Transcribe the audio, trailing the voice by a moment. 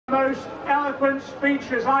most eloquent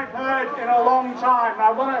speeches I've heard in a long time.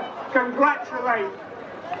 I want to congratulate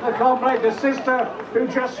the comrade, the sister who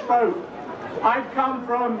just spoke. I've come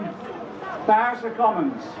from the House of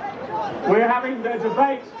Commons. We're having the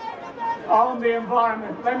debate on the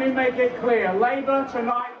environment. Let me make it clear. Labour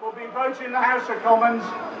tonight will be voting in the House of Commons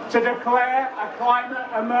to declare a climate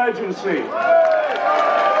emergency.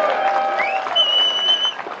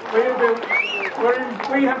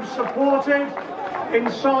 We have supported in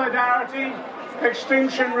solidarity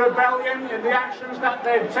Extinction Rebellion in the actions that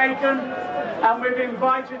they've taken, and we've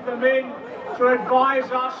invited them in to advise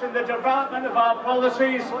us in the development of our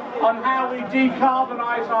policies on how we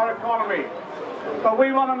decarbonise our economy. But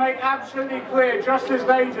we want to make absolutely clear, just as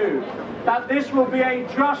they do, that this will be a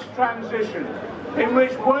just transition in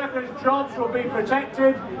which workers' jobs will be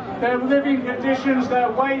protected, their living conditions,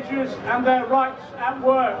 their wages and their rights at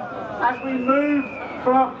work, as we move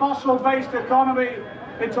from a fossil-based economy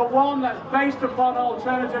into one that's based upon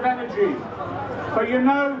alternative energy. But you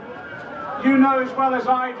know as well as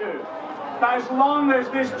I do, that as long as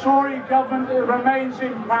this Tory government remains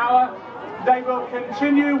in power, they will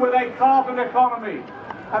continue with a carbon economy.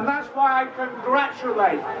 And that's why I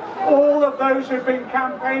congratulate all of those who've been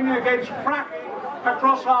campaigning against fracking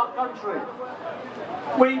across our country.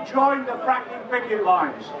 We joined the fracking picket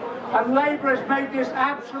lines, and Labour has made this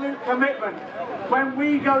absolute commitment. When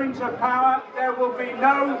we go into power, there will be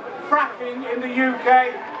no fracking in the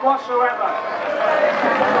UK whatsoever.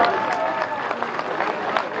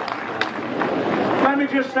 Let me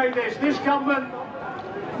just say this government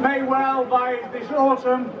may well by this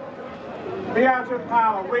autumn be out of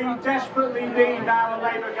power. We desperately need now a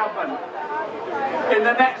Labour government. In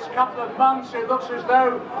the next couple of months it looks as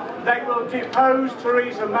though they will depose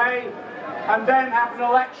Theresa May and then have an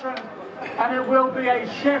election, and it will be a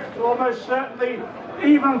shift almost certainly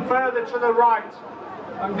even further to the right.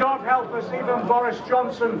 And God help us, even Boris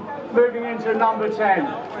Johnson moving into number 10.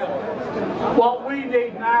 What we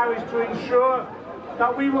need now is to ensure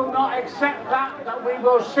that we will not accept that we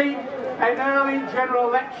will seek an early general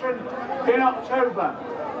election in October,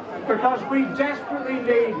 because we desperately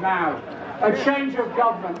need now a change of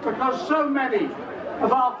government, because so many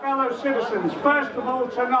of our fellow citizens, first of all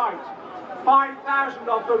tonight, 5,000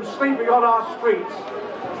 of them sleeping on our streets,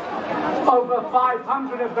 over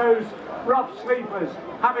 500 of those rough sleepers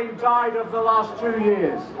having died over the last 2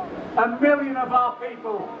 years, 1 million of our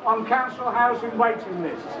people on council housing waiting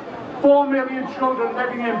lists, 4 million children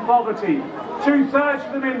living in poverty, 2/3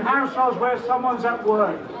 of them in households where someone's at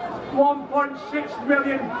work, 1.6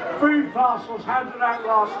 million food parcels handed out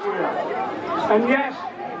last year, and yes,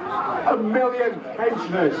 1 million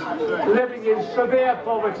pensioners living in severe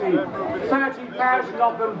poverty, 30,000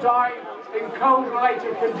 of them dying in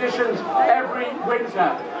cold-related conditions every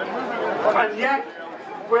winter. And yet,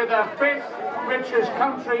 we're the 5th richest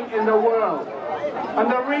country in the world. And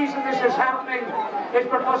the reason this is happening is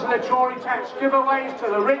because of the Tory tax giveaways to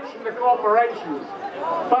the rich and the corporations,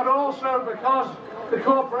 but also because the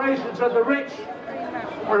corporations and the rich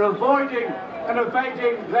are avoiding and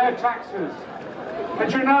evading their taxes.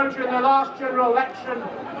 And you know, during the last general election,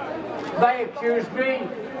 they accused me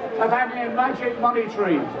of having a magic money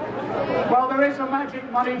tree. Well, there is a magic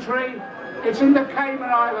money tree. It's in the Cayman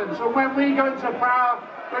Islands, and when we go into power,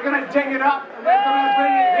 we're going to dig it up, and they're going to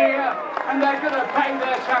bring it here, and they're going to pay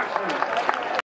their taxes.